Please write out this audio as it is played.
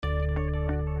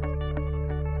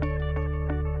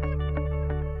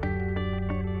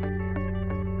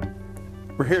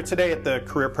We're here today at the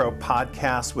Career Pro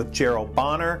podcast with Gerald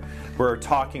Bonner. We're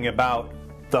talking about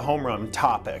the home run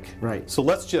topic. Right. So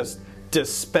let's just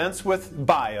dispense with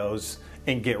bios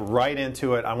and get right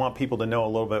into it. I want people to know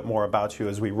a little bit more about you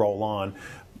as we roll on.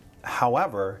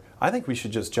 However, I think we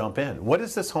should just jump in. What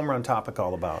is this home run topic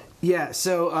all about? Yeah,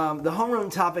 so the home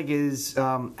run topic is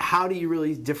how do you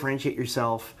really differentiate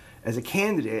yourself as a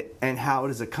candidate, and how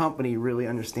does a company really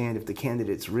understand if the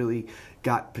candidate's really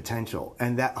got potential?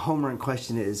 And that home run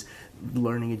question is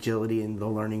learning agility and the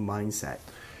learning mindset.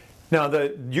 Now,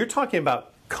 you're talking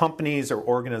about companies or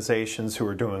organizations who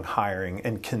are doing hiring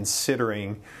and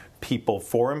considering people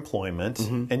for employment,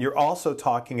 and you're also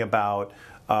talking about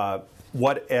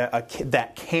what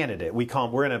that candidate,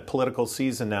 we're in a political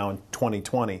season now in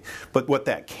 2020, but what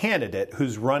that candidate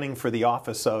who's running for the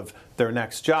office of their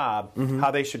next job,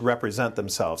 how they should represent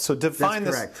themselves. So define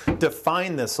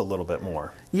this a little bit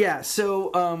more. Yeah,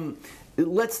 so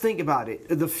let's think about it.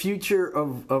 The future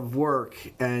of work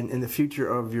and the future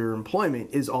of your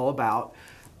employment is all about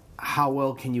how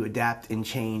well can you adapt and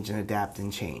change,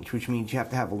 which means you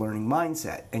have to have a learning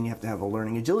mindset and you have to have a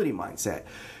learning agility mindset.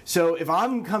 So if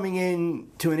I'm coming in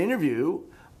to an interview,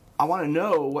 I want to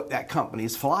know what that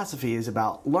company's philosophy is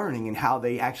about learning and how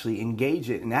they actually engage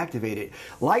it and activate it.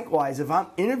 Likewise, if I'm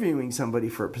interviewing somebody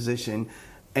for a position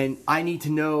and I need to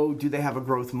know, do they have a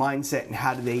growth mindset and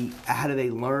how do they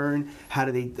learn, how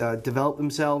do they develop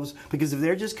themselves? Because if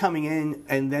they're just coming in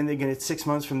and then they're going to 6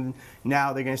 months from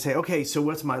now they're going to say, okay, so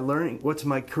what's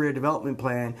my career development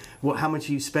plan? Well, how much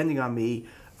are you spending on me?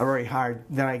 Already hired,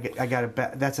 then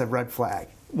that's a red flag.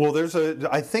 Well,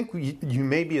 I think you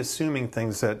may be assuming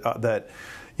things that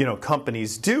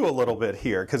companies do a little bit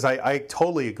here, because I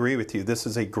totally agree with you. This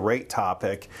is a great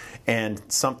topic and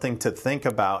something to think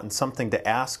about and something to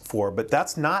ask for, but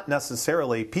that's not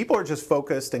necessarily, people are just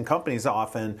focused, and companies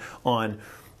often, on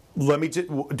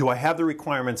do I have the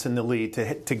requirements in the lead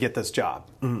to get this job?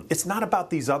 It's not about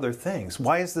these other things.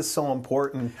 Why is this so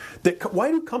important?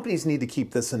 Why do companies need to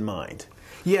keep this in mind?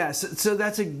 Yeah, so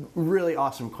that's a really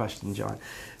awesome question, John.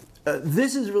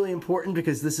 This is really important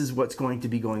because this is what's going to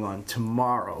be going on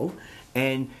tomorrow.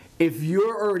 And if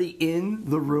you're already in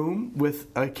the room with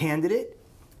a candidate,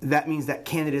 that means that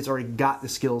candidate's already got the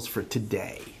skills for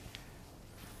today.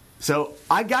 So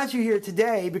I got you here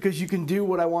today because you can do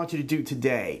what I want you to do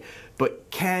today. But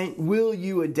will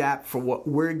you adapt for what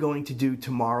we're going to do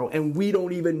tomorrow? And we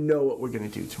don't even know what we're going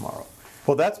to do tomorrow.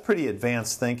 Well, that's pretty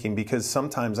advanced thinking, because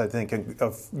sometimes I think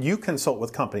you consult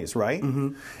with companies, right?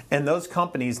 And those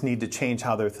companies need to change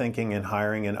how they're thinking and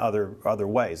hiring in other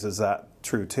ways. Is that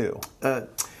true too?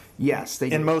 Yes, they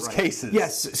do. In most cases.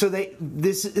 Yes. So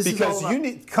this is all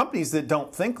about, companies that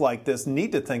don't think like this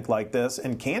need to think like this,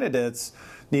 and candidates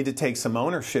need to take some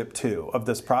ownership too of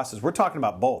this process. We're talking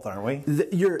about both, aren't we?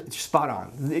 You're spot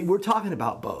on. We're talking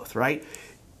about both, right?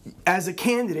 As a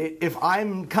candidate, if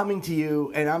I'm coming to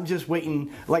you and I'm just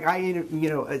waiting,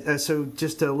 so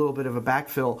just a little bit of a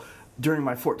backfill. During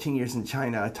my 14 years in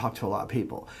China, I talked to a lot of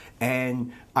people,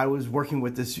 and I was working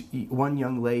with this one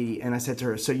young lady, and I said to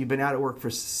her, so you've been out of work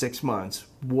for 6 months.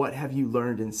 What have you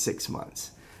learned in 6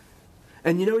 months?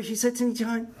 And you know what she said to me,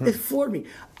 John? It floored me.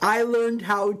 I learned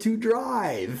how to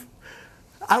drive.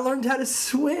 I learned how to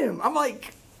swim. I'm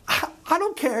like, I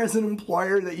don't care as an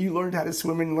employer that you learned how to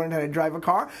swim and learned how to drive a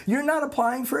car. You're not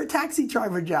applying for a taxi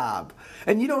driver job.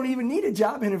 And you don't even need a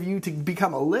job interview to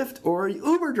become a Lyft or an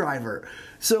Uber driver.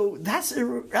 So that's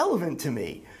irrelevant to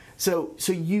me. So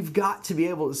you've got to be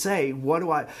able to say,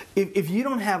 if you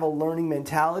don't have a learning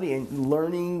mentality and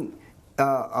learning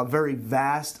a very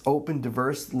vast, open,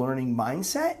 diverse learning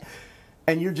mindset,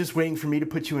 and you're just waiting for me to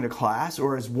put you in a class,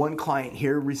 or as one client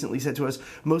here recently said to us,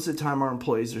 most of the time our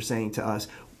employees are saying to us,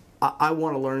 I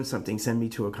want to learn something, send me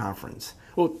to a conference.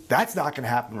 Well, that's not going to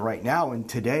happen right now and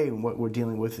today, and what we're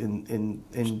dealing with in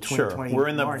 2020. Sure, we're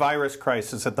in the virus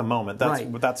crisis at the moment.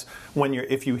 That's when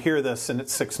if you hear this and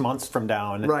it's 6 months from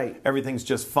now and everything's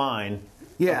just fine.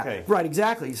 Yeah, okay. Right,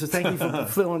 exactly. So thank you for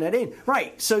filling that in.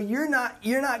 Right, so you're not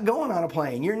going on a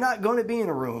plane. You're not going to be in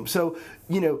a room. So,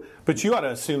 But you ought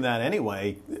to assume that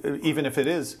anyway, even if it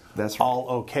is all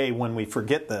okay when we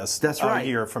forget this a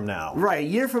year from now. Right, a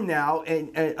year from now, and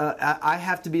I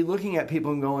have to be looking at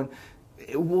people and going,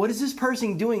 what is this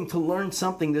person doing to learn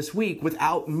something this week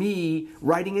without me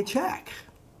writing a check?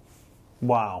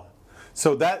 Wow.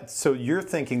 So you're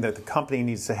thinking that the company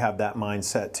needs to have that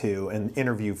mindset too and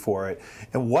interview for it.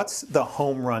 And what's the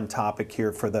home run topic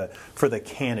here for the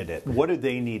candidate? What do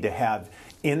they need to have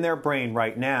in their brain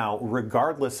right now,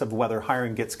 regardless of whether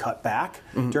hiring gets cut back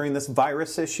during this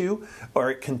virus issue or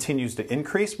it continues to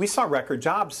increase? We saw record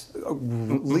jobs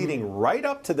leading right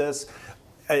up to this.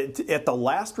 at the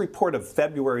last report of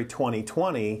February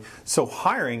 2020, so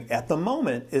hiring at the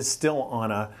moment is still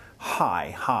on a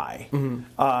high.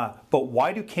 But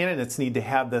why do candidates need to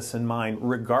have this in mind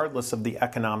regardless of the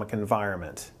economic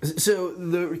environment? So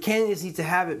the candidates need to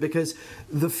have it because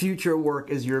the future of work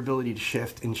is your ability to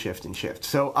shift and shift and shift.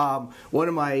 So one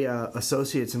of my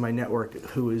associates in my network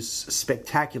who is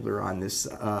spectacular on this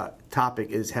topic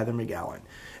is Heather McGowan.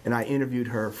 And I interviewed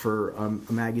her for a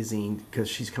magazine because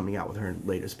she's coming out with her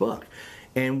latest book.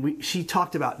 And she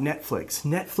talked about Netflix.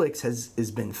 Netflix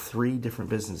has been 3 different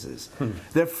businesses.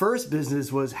 Their first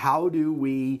business was how do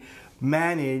we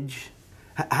manage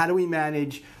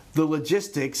the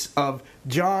logistics of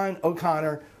John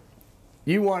O'Connor,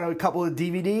 you want a couple of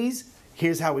DVDs?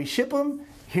 Here's how we ship them.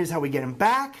 Here's how we get them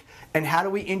back. And how do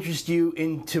we interest you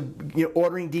into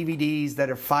ordering DVDs that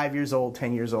are 5 years old,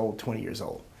 10 years old, 20 years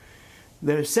old?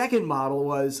 The second model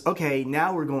was, okay,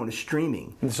 now we're going to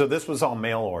streaming. And so this was all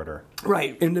mail order.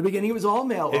 Right. In the beginning, it was all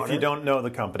mail order. If you don't know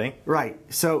the company. Right.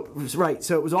 So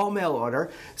it was all mail order.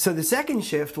 So the second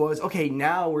shift was, okay,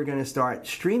 now we're going to start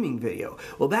streaming video.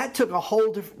 Well, that took a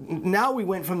whole different... Now we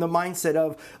went from the mindset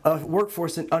of a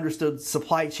workforce that understood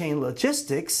supply chain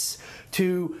logistics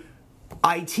to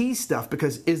IT stuff,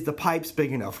 because is the pipes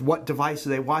big enough? What device are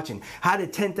they watching? How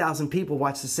did 10,000 people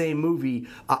watch the same movie,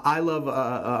 I Love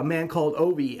a Man Called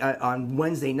Obi, on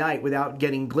Wednesday night without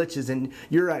getting glitches, and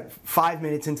you're at 5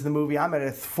 minutes into the movie, I'm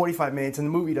at 45 minutes, and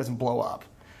the movie doesn't blow up?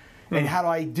 And how do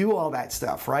I do all that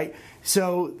stuff, right?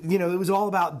 So, it was all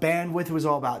about bandwidth, it was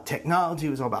all about technology,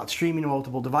 it was all about streaming to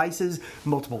multiple devices,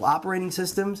 multiple operating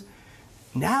systems.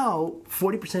 Now,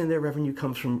 40% of their revenue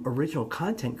comes from original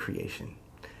content creation.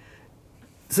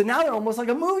 So now they're almost like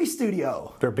a movie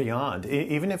studio. They're beyond.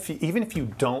 Even if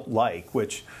you don't like,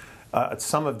 which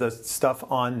some of the stuff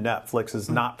on Netflix is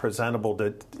not presentable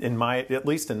to, at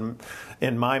least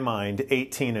in my mind,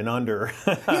 18 and under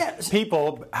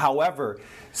people. However,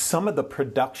 some of the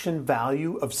production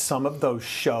value of some of those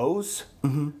shows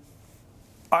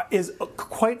is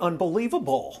quite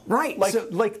unbelievable. Right.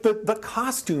 Like the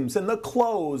costumes and the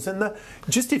clothes and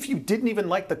just if you didn't even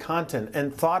like the content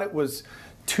and thought it was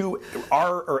too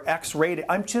R or X rated,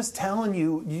 I'm just telling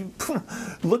you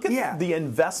look at the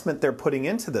investment they're putting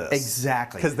into this.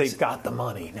 Exactly. Because they've got the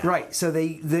money now. Right. So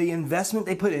the investment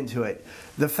they put into it,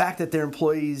 the fact that their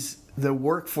employees, the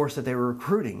workforce that they were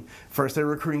recruiting, first they were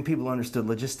recruiting people who understood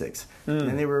logistics.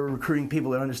 Then they were recruiting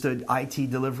people that understood IT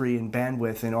delivery and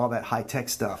bandwidth and all that high-tech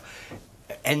stuff.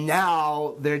 And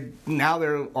now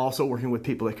they're also working with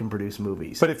people that can produce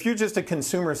movies. But if you're just a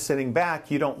consumer sitting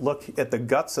back, you don't look at the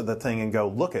guts of the thing and go,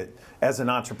 look at, as an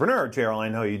entrepreneur, Gerald, I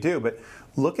know you do, but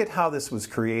look at how this was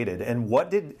created and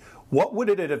what would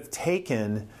it have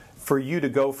taken for you to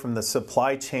go from the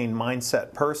supply chain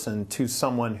mindset person to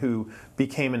someone who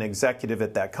became an executive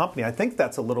at that company? I think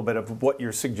that's a little bit of what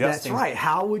you're suggesting. That's right.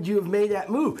 How would you have made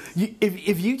that move?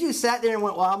 If you just sat there and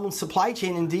went, well, I'm in supply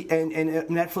chain, and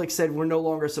Netflix said, we're no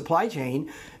longer supply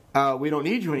chain, we don't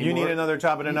need you anymore. You need another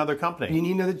job at another company.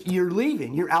 You're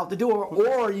leaving. You're out the door.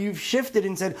 Or you've shifted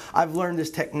and said, I've learned this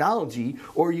technology.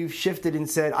 Or you've shifted and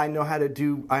said, I know how to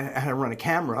run a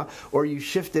camera. Or you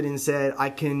shifted and said,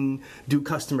 I can do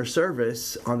customer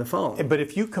service on the phone. But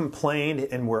if you complained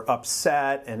and were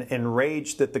upset and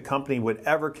enraged that the company would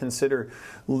ever consider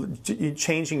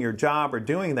changing your job or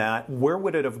doing that, where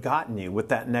would it have gotten you with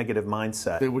that negative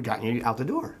mindset? It would have gotten you out the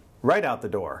door. Right out the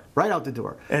door. Right out the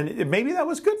door. And maybe that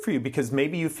was good for you because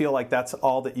maybe you feel like that's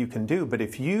all that you can do. But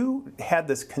if you had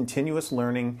this continuous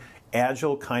learning,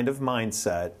 agile kind of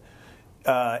mindset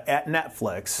at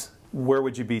Netflix, where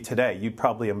would you be today? You'd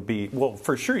probably be, well,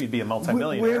 for sure you'd be a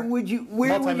multimillionaire.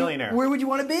 Multimillionaire. Where would you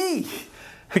want to be?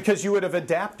 Because you would have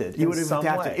adapted. You would have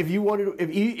adapted. Way.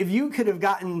 If you could have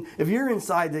gotten, if you're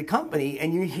inside the company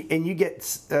and you get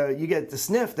the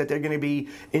sniff that they're going to be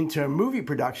into movie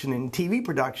production and TV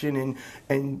production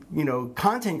and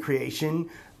content creation,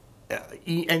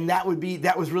 and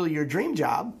that was really your dream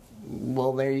job.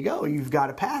 Well, there you go. You've got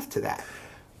a path to that.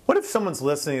 What if someone's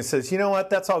listening and says, you know what,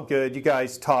 that's all good, you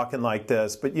guys talking like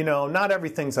this, but not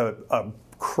everything's a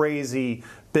crazy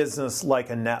business like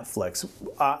a Netflix.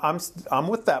 I'm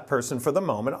with that person for the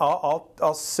moment.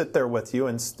 I'll sit there with you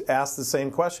and ask the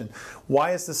same question.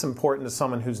 Why is this important to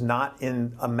someone who's not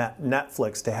in a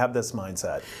Netflix to have this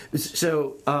mindset?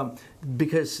 So,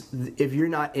 because if you're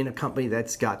not in a company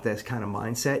that's got this kind of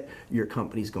mindset, your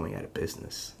company's going out of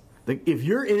business. Like if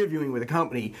you're interviewing with a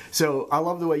company, so I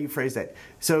love the way you phrase that.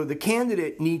 So the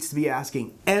candidate needs to be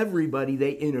asking everybody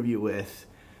they interview with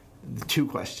 2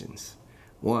 questions.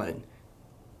 1,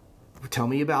 tell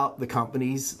me about the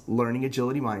company's learning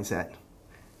agility mindset.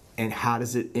 and how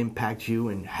does it impact you,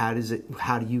 and how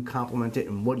do you complement it,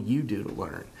 and what do you do to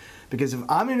learn? Because if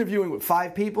I'm interviewing with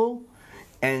 5 people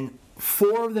and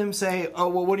 4 of them say, oh,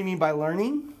 well, what do you mean by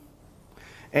learning?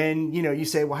 And you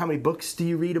say, well, how many books do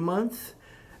you read a month?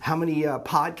 How many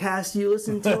podcasts do you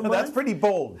listen to a month? That's pretty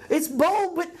bold. It's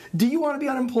bold, but do you want to be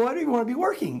unemployed or do you want to be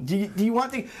working? Do you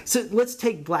want to? So let's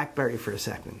take BlackBerry for a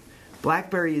second.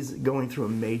 BlackBerry is going through a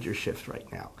major shift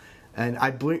right now. And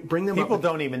I bring them People up.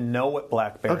 don't even know what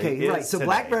BlackBerry is. Okay, right. So today.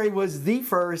 BlackBerry was the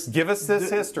first. Give us this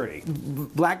history.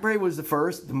 BlackBerry was the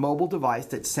first mobile device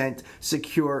that sent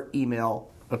secure email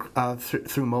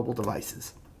through mobile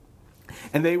devices.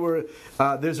 And they were.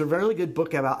 There's a really good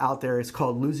book out there. It's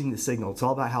called "Losing the Signal." It's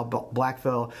all about how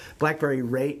BlackBerry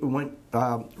went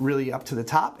really up to the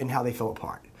top and how they fell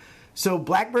apart. So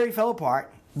BlackBerry fell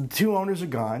apart. The 2 owners are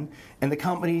gone, and the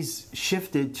company's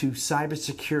shifted to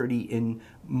cybersecurity in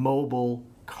mobile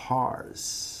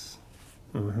cars.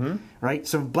 Mm-hmm. Right?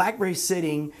 So BlackBerry's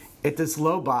sitting at this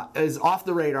is off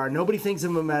the radar. Nobody thinks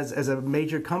of them as a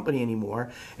major company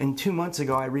anymore. And 2 months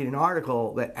ago, I read an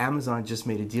article that Amazon just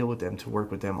made a deal with them to work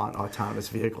with them on autonomous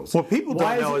vehicles. What people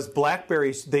don't know is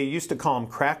BlackBerries, they used to call them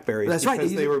crackberries. That's right.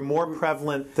 Because they were more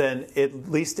prevalent than,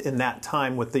 at least in that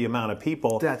time with the amount of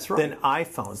people, than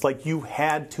iPhones. Like you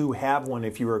had to have one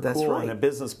if you were cool and a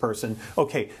business person.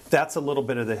 Okay, that's a little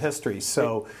bit of the history.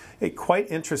 So a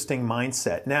quite interesting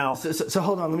mindset. Now, so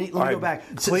hold on, let me go back.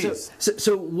 Please.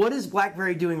 So what is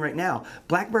BlackBerry doing right now?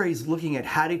 BlackBerry is looking at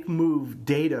how to move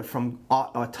data from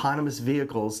autonomous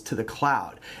vehicles to the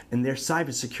cloud, and their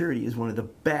cybersecurity is one of the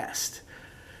best.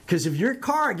 Because if your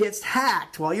car gets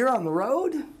hacked while you're on the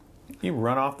road, you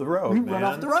run off the road. Run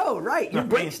off the road, right? Your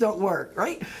brakes don't work,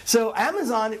 right? So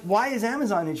Amazon, why is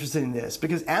Amazon interested in this?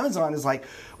 Because Amazon is like,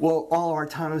 well, all our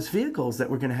autonomous vehicles that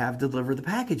we're going to have deliver the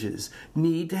packages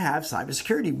need to have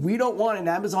cybersecurity. We don't want an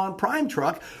Amazon Prime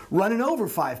truck running over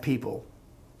 5 people.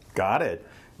 Got it.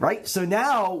 Right? So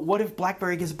now, what if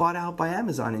BlackBerry gets bought out by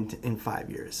Amazon in 5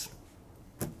 years?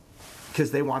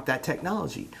 Because they want that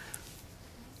technology.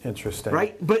 Interesting.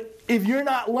 Right? But if you're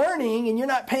not learning and you're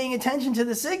not paying attention to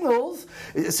the signals,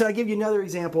 so I give you another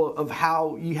example of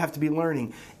how you have to be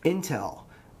learning. Intel.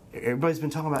 Everybody's been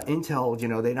talking about Intel.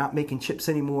 They're not making chips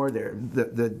anymore.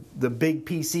 The big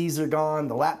PCs are gone.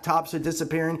 The laptops are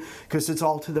disappearing because it's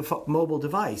all to the mobile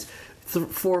device.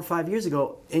 4 or 5 years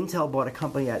ago, Intel bought a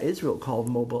company out of Israel called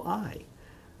Mobileye.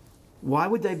 Why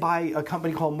would they buy a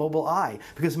company called Mobileye?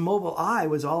 Because Mobileye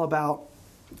was all about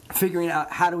figuring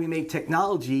out how do we make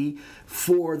technology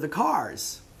for the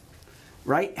cars,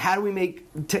 right? How do we make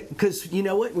because you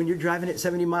know what? When you're driving at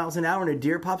 70 miles an hour and a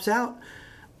deer pops out,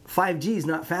 5G is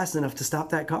not fast enough to stop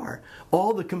that car.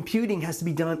 All the computing has to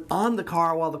be done on the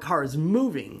car while the car is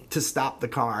moving to stop the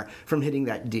car from hitting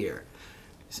that deer.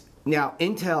 Now,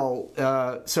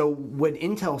 Intel, so when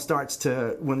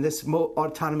Intel when this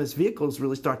autonomous vehicles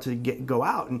really start to go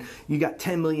out, and you got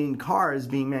 10 million cars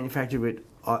being manufactured with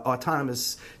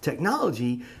autonomous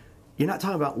technology, you're not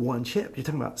talking about one chip. You're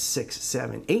talking about 6,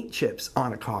 7, 8 chips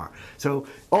on a car. So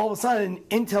all of a sudden,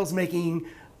 Intel's making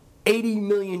 80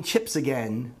 million chips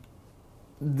again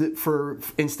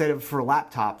instead of for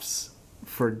laptops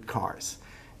for cars.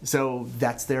 So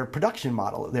that's their production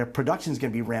model. Their production is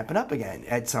going to be ramping up again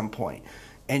at some point.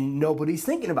 And nobody's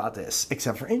thinking about this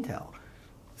except for Intel.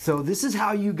 So this is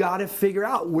how you got to figure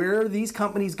out where are these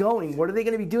companies going? What are they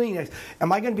going to be doing next?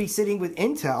 Am I going to be sitting with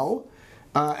Intel?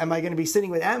 Am I going to be sitting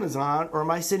with Amazon? Or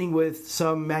am I sitting with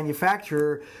some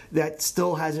manufacturer that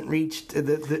still hasn't reached,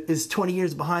 is 20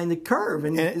 years behind the curve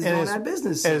and is going out of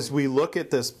business? As we look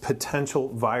at this potential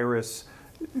virus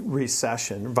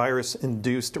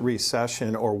virus-induced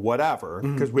recession or whatever,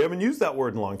 because we haven't used that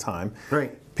word in a long time.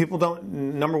 Right. People don't,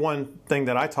 number one thing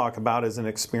that I talk about as an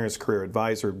experienced career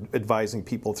advisor, advising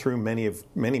people through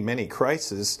many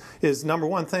crises, is number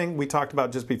one thing we talked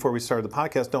about just before we started the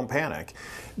podcast, don't panic.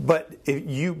 But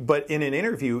in an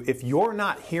interview, if you're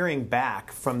not hearing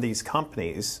back from these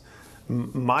companies,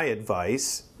 my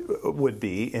advice would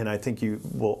be, and I think you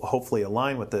will hopefully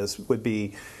align with this, would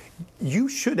be you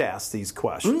should ask these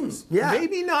questions.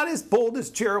 Maybe not as bold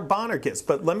as Gerald Bonner gets,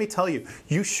 but let me tell you,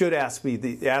 you should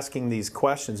asking these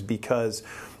questions because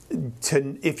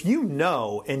if you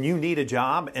know and you need a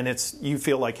job and you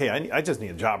feel like, hey, I just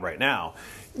need a job right now,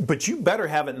 but you better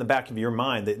have it in the back of your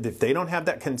mind that if they don't have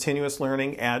that continuous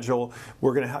learning, agile,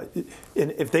 and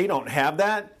if they don't have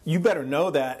that, you better know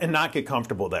that and not get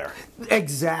comfortable there.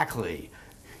 Exactly.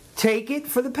 Take it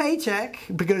for the paycheck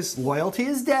because loyalty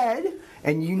is dead.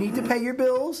 And you need to pay your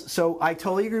bills. So I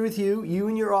totally agree with you. You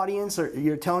and your audience, or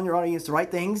you're telling your audience the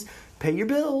right things. Pay your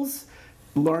bills.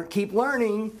 keep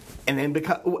learning, and then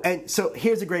become. And so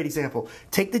here's a great example: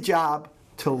 take the job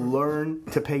to learn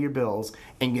to pay your bills,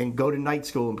 and then go to night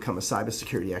school and become a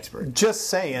cybersecurity expert. Just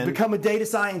saying. Become a data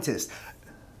scientist.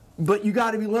 But you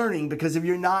got to be learning, because if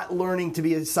you're not learning to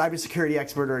be a cybersecurity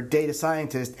expert or a data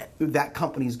scientist, that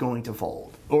company's going to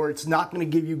fold, or it's not going to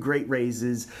give you great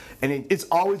raises, and it's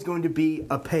always going to be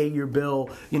a pay your bill.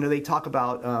 You know, they talk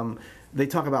about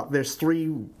there's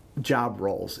 3 job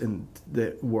roles in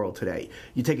the world today.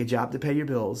 You take a job to pay your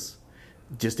bills,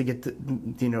 just to get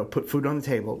put food on the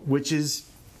table, which is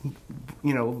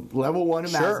level 1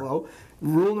 of Sure. Maslow.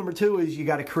 Rule number 2 is you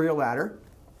got a career ladder,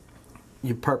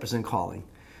 your purpose and calling.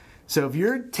 So if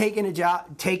you're taking a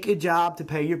job, take a job to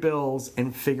pay your bills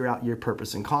and figure out your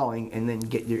purpose and calling, and then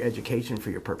get your education for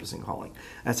your purpose and calling.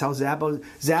 That's how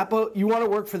Zappos, you want to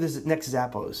work for this next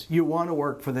Zappos. You want to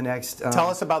work for the next... Tell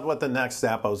us about what the next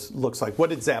Zappos looks like. What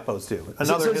did Zappos do?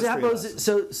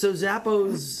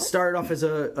 Zappos started off as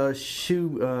a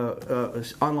shoe,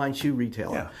 online shoe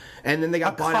retailer. Yeah. And then they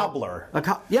got bought cobbler.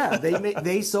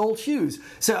 They sold shoes.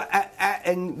 So,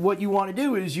 and what you want to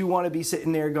do is you want to be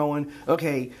sitting there going,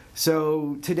 okay,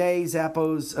 so today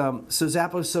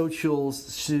Zappos sold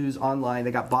shoes online.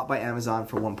 They got bought by Amazon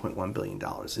for $1.1 billion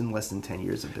in less than 10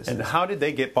 years of business. And how did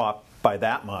they get bought by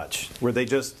that much? Were they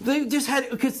just... They just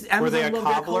had... because Amazon were they a loved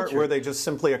their cobbler? culture. Were they just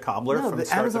simply a cobbler from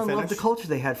start Amazon to finish? loved the culture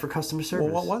they had for customer service.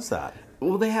 Well, what was that?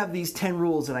 Well, they have these 10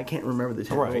 rules, and I can't remember the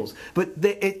 10 Right. rules. But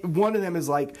one of them is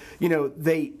like,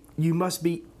 you must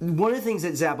be... One of the things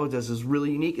that Zappos does is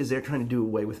really unique is they're trying to do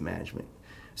away with management.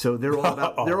 So they're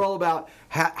all about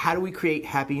how do we create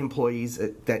happy employees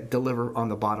that deliver on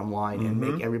the bottom line and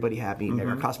make everybody happy and make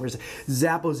our customers.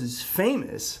 Zappos is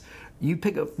famous. We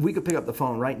could pick up the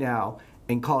phone right now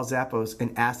and call Zappos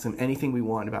and ask them anything we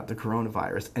want about the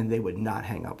coronavirus, and they would not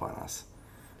hang up on us.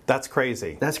 That's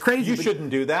crazy. That's crazy. You shouldn't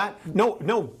do that.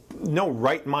 No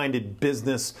right-minded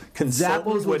business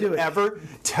consultant would ever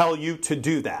tell you to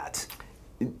do that.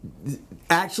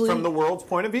 Actually, from the world's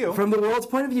point of view. From the world's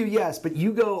point of view, yes. But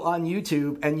you go on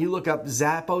YouTube and you look up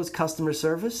Zappos customer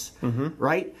service,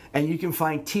 right? And you can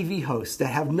find TV hosts that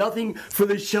have nothing for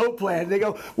the show plan. They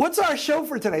go, "What's our show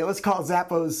for today? Let's call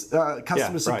Zappos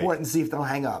customer support and see if they'll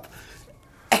hang up."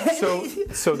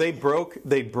 So they broke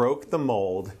the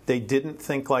mold. They didn't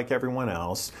think like everyone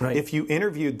else. Right. If you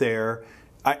interviewed there,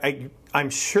 I'm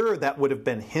sure that would have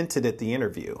been hinted at the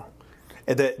interview.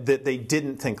 That they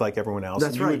didn't think like everyone else.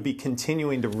 That's you right. would be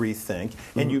continuing to rethink,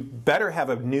 and you better have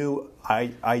a new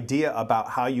idea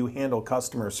about how you handle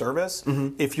customer service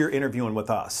if you're interviewing with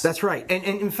us. That's right. And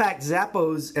in fact,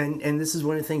 Zappos, and this is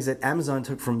one of the things that Amazon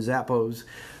took from Zappos.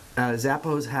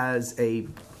 Zappos has a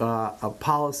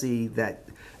policy that,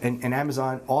 and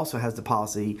Amazon also has the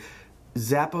policy.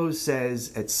 Zappos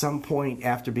says at some point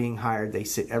after being hired, they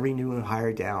sit every new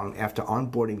hire down. After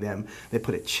onboarding them, they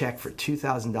put a check for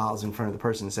 $2,000 in front of the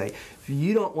person and say, if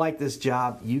you don't like this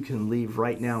job, you can leave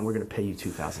right now and we're going to pay you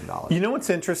 $2,000. You know what's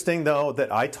interesting, though,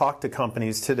 that I talk to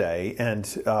companies today, and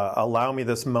allow me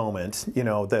this moment,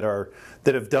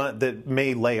 that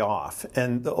may lay off,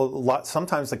 and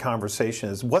sometimes the conversation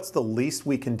is, what's the least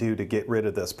we can do to get rid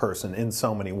of this person in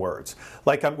so many words?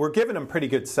 Like we're giving them pretty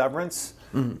good severance.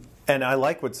 And I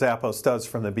like what Zappos does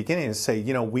from the beginning to say,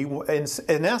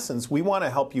 in essence, we want to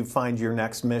help you find your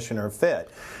next mission or fit.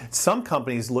 Some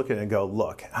companies look at it and go,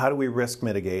 look, how do we risk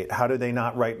mitigate? How do they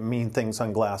not write mean things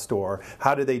on Glassdoor?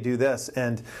 How do they do this?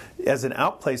 And as an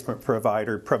outplacement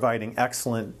provider providing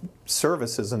excellent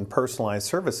services and personalized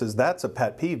services, that's a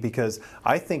pet peeve, because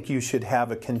I think you should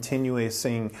have a continuous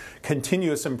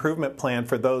improvement plan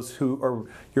for those who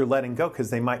you're letting go, because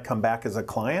they might come back as a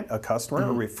client, a customer,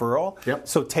 a referral. Yep.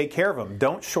 So take care of them.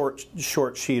 Don't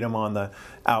short sheet them on the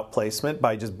outplacement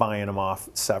by just buying them off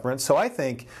severance. So I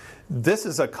think this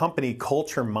is a company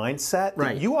culture mindset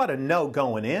that you ought to know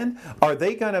going in. Are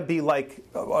they going to be like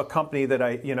a company that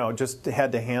I just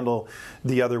had to handle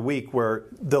the other week, where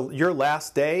your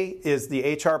last day is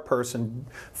the HR person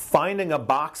finding a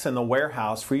box in the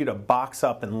warehouse for you to box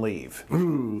up and leave?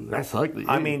 Ooh, that's ugly.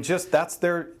 I mean, that's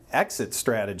their exit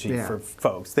strategy for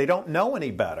folks. They don't know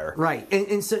any better. Right.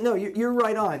 And so no, you're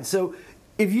right on. So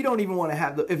if you don't even want to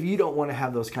have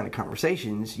those kind of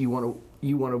conversations, you want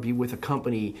to be with a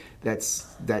company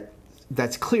that's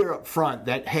clear up front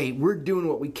that, hey, we're doing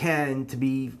what we can to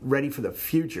be ready for the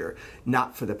future,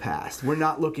 not for the past. We're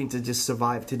not looking to just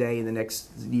survive today in the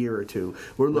next year or two.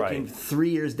 We're looking 3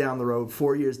 years down the road,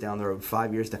 4 years down the road,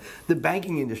 5 years down. The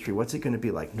banking industry, what's it going to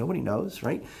be like? Nobody knows,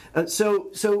 right? So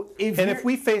if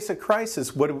we face a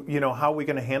crisis, how are we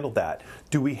going to handle that?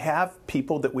 Do we have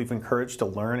people that we've encouraged to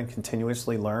learn and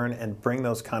continuously learn and bring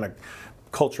those kind of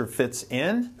culture fits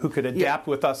in, who could adapt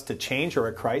with us to change or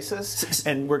a crisis,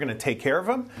 and we're going to take care of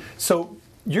them. So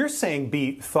you're saying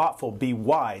be thoughtful, be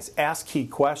wise, ask key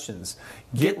questions,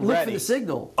 get look ready, for the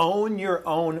signal, own your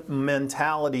own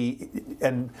mentality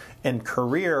and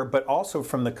career, but also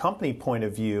from the company point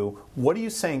of view, what are you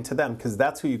saying to them? Because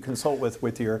that's who you consult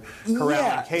with your corral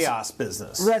and chaos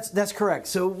business. That's correct.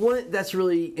 So that's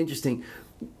really interesting.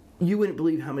 You wouldn't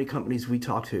believe how many companies we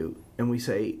talk to, and we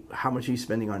say, how much are you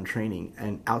spending on training?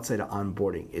 And outside of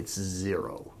onboarding, it's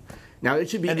zero. Now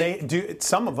it should be. And they do.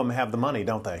 Some of them have the money,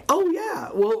 don't they? Oh yeah.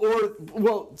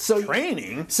 So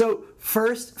training. So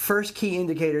first key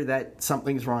indicator that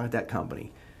something's wrong with that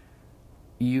company.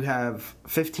 You have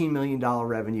 $15 million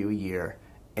revenue a year,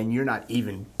 and you're not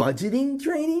even budgeting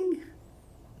training.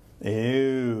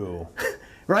 Ew.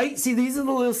 Right? See, these are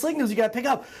the little signals you got to pick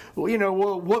up. You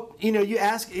go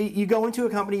into a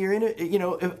company. You're in.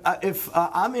 If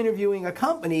I'm interviewing a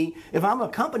company, if I'm a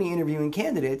company interviewing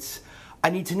candidates, I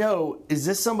need to know, is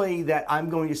this somebody that I'm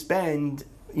going to spend,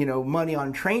 money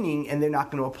on training and they're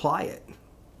not going to apply it?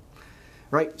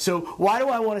 Right? So why do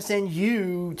I want to send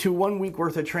you to 1 week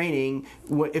worth of training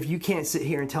if you can't sit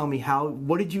here and tell me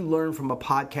what did you learn from a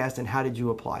podcast and how did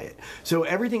you apply it? So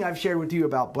everything I've shared with you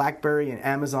about BlackBerry and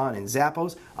Amazon and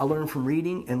Zappos, I learned from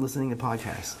reading and listening to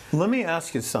podcasts. Let me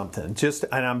ask you something.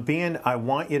 I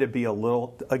want you to be a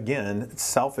little, again,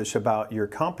 selfish about your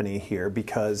company here,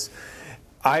 because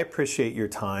I appreciate your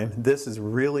time. This is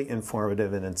really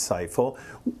informative and insightful.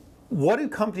 What do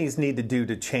companies need to do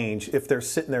to change if they're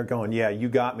sitting there going, yeah, you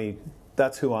got me,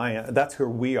 that's who I am, that's who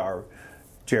we are,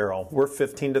 Gerald. We're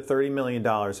 $15 to $30 million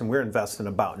and we're investing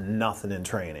about nothing in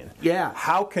training. Yeah.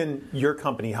 How can your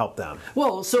company help them?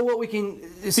 Well, so what we can...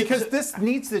 Because this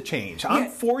needs to change. I'm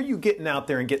for you getting out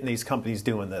there and getting these companies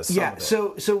doing this. Yeah,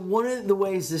 so one of the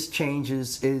ways this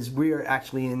changes is we are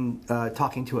actually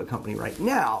talking to a company right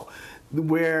now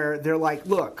where they're like,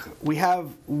 look,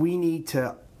 we need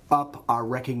to up our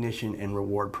recognition and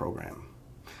reward program.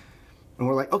 And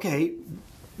we're like, okay,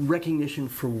 recognition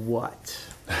for what?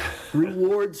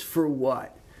 Rewards for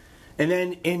what? And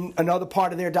then in another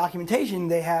part of their documentation,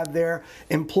 they have their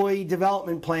employee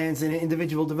development plans and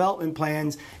individual development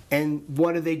plans, and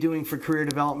what are they doing for career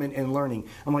development and learning?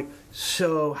 I'm like,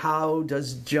 so how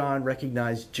does John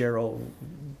recognize Gerald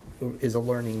is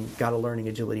got a learning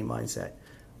agility mindset?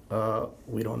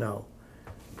 We don't know.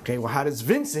 Okay, well, how does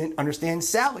Vincent understand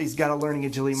Sally's got a learning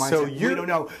agility mindset? We don't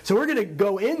know. So we're going to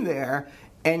go in there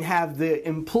and have the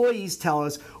employees tell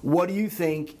us, what do you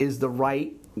think is the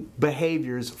right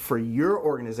behaviors for your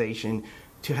organization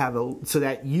to have so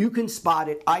that you can spot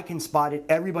it, I can spot it,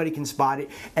 everybody can spot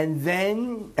it. And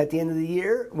then at the end of the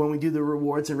year, when we do the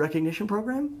rewards and recognition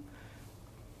program,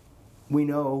 we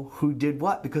know who did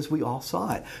what because we all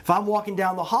saw it. If I'm walking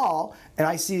down the hall and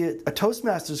I see a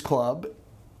Toastmasters club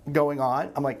going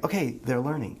on, I'm like, okay, they're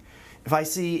learning. If I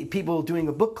see people doing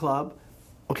a book club,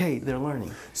 okay, they're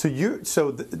learning. So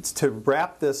to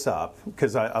wrap this up,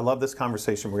 because I love this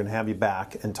conversation, we're going to have you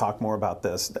back and talk more about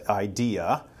this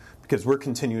idea, because we're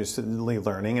continuously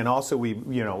learning, and also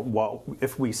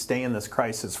if we stay in this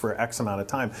crisis for X amount of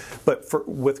time, but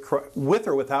with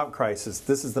or without crisis,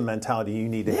 this is the mentality you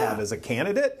need to have as a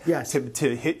candidate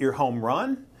to hit your home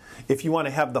run. If you want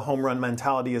to have the home run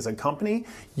mentality as a company,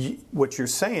 what you're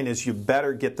saying is you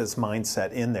better get this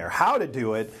mindset in there. How to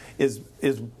do it is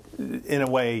in a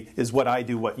way is what I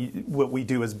do, what we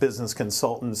do as business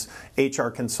consultants, HR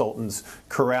consultants,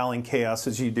 corralling chaos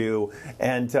as you do,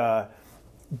 and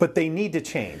but they need to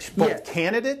change. Both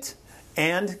candidate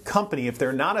and company, if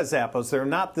they're not a Zappos, they're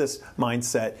not this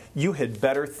mindset, you had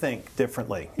better think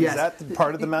differently. Is that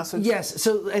part of the message? Yes.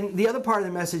 So, and the other part of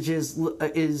the message is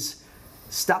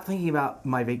stop thinking about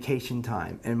my vacation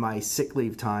time and my sick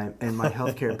leave time and my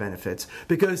healthcare benefits,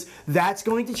 because that's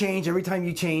going to change every time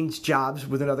you change jobs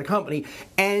with another company.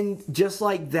 And just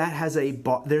like that has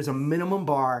there's a minimum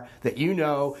bar that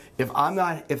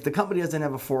if the company doesn't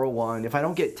have a 401, if I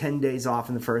don't get 10 days off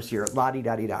in the first year,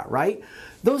 la-di-da-di-da, right?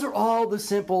 Those are all the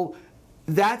simple.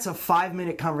 That's a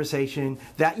 5-minute conversation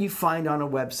that you find on a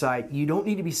website. You don't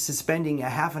need to be spending a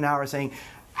half an hour saying,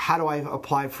 how do I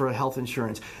apply for health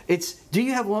insurance? It's, do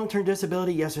you have long-term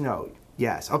disability? Yes or no?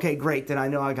 Yes. Okay, great. Then I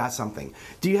know I got something.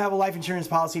 Do you have a life insurance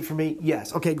policy for me?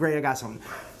 Yes. Okay, great. I got something.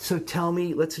 So tell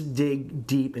me, let's dig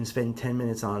deep and spend 10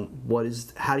 minutes on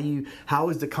how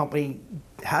does the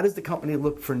company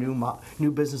look for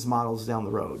new business models down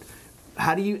the road?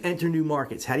 How do you enter new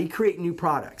markets? How do you create new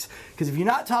products? Because if you're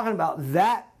not talking about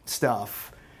that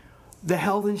stuff, the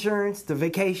health insurance, the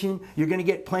vacation. You're going to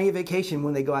get plenty of vacation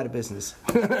when they go out of business.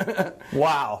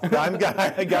 Wow. I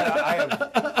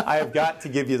have got to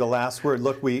give you the last word.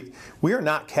 Look, we are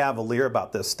not cavalier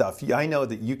about this stuff. I know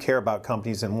that you care about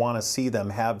companies and want to see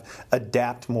them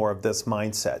adapt more of this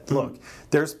mindset. Mm-hmm. Look,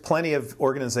 there's plenty of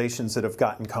organizations that have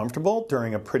gotten comfortable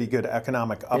during a pretty good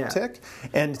economic uptick,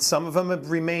 and some of them have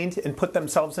remained and put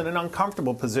themselves in an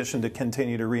uncomfortable position to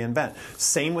continue to reinvent.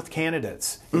 Same with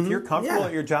candidates. If you're comfortable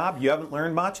at your job, you haven't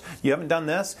learned much, you haven't done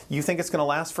this, you think it's going to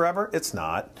last forever? It's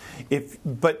not.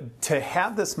 But to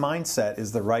have this mindset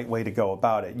is the right way to go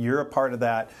about it. You're a part of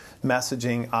that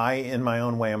messaging. I, in my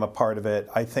own way, am a part of it.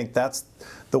 I think that's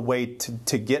the way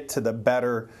to get to the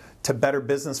better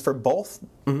business for both.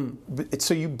 Mm-hmm.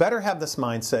 So you better have this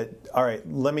mindset. All right,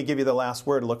 let me give you the last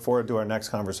word. Look forward to our next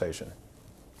conversation.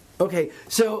 Okay,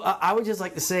 so I would just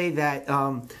like to say that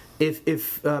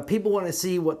if people want to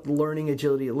see what learning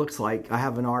agility looks like, I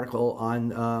have an article on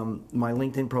my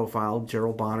LinkedIn profile,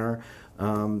 Gerald Bonner.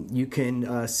 You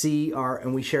can see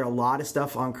and we share a lot of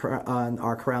stuff on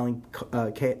our Corralling.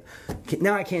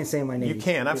 Now I can't say my name. You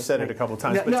can. I've said it a couple of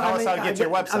times, but tell us how to get to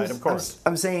your website, of course.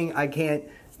 I'm saying I can't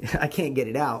get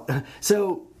it out.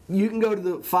 So you can go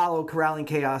to follow Corralling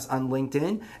Chaos on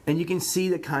LinkedIn, and you can see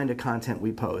the kind of content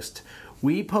we post.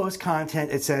 We post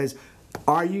content that says,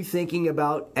 are you thinking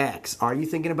about X? Are you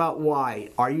thinking about Y?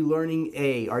 Are you learning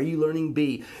A? Are you learning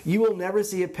B? You will never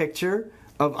see a picture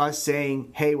of us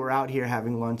saying, hey, we're out here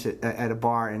having lunch at a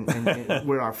bar and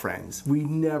we're our friends. We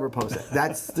never post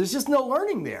that. There's just no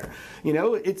learning there. You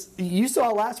know, you saw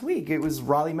last week, it was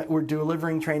Raleigh, we're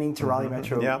delivering training to Raleigh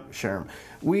Metro SHRM.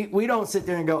 We don't sit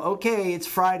there and go, okay, it's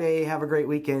Friday, have a great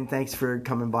weekend, thanks for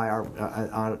coming by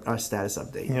our status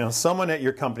update. You know, someone at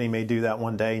your company may do that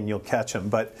one day and you'll catch them,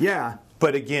 but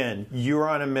But again, you're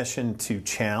on a mission to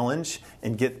challenge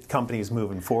and get companies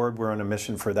moving forward. We're on a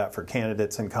mission for that for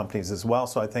candidates and companies as well.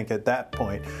 So I think at that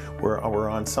point, we're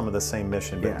on some of the same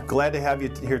mission. But glad to have you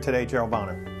here today, Gerald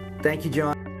Bonner. Thank you,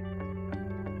 John.